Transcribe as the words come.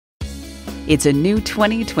It's a new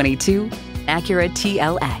 2022 Acura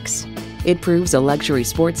TLX. It proves a luxury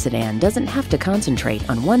sports sedan doesn't have to concentrate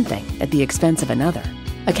on one thing at the expense of another.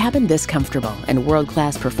 A cabin this comfortable and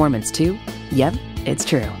world-class performance too? Yep, it's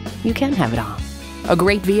true. You can have it all. A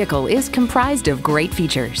great vehicle is comprised of great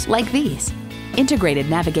features like these: integrated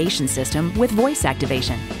navigation system with voice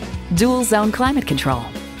activation, dual zone climate control,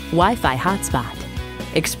 Wi-Fi hotspot,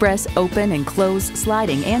 express open and close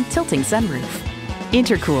sliding and tilting sunroof,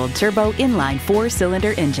 intercooled turbo inline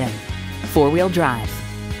 4-cylinder engine, 4-wheel drive,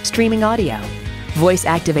 streaming audio, voice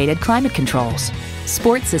activated climate controls,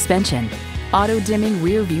 sport suspension, auto dimming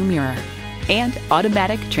rear view mirror, and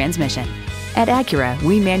automatic transmission. At Acura,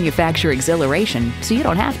 we manufacture exhilaration so you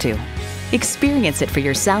don't have to. Experience it for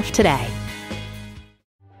yourself today.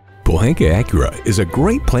 Pohanka Acura is a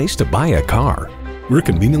great place to buy a car. We're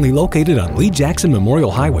conveniently located on Lee Jackson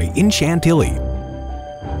Memorial Highway in Chantilly.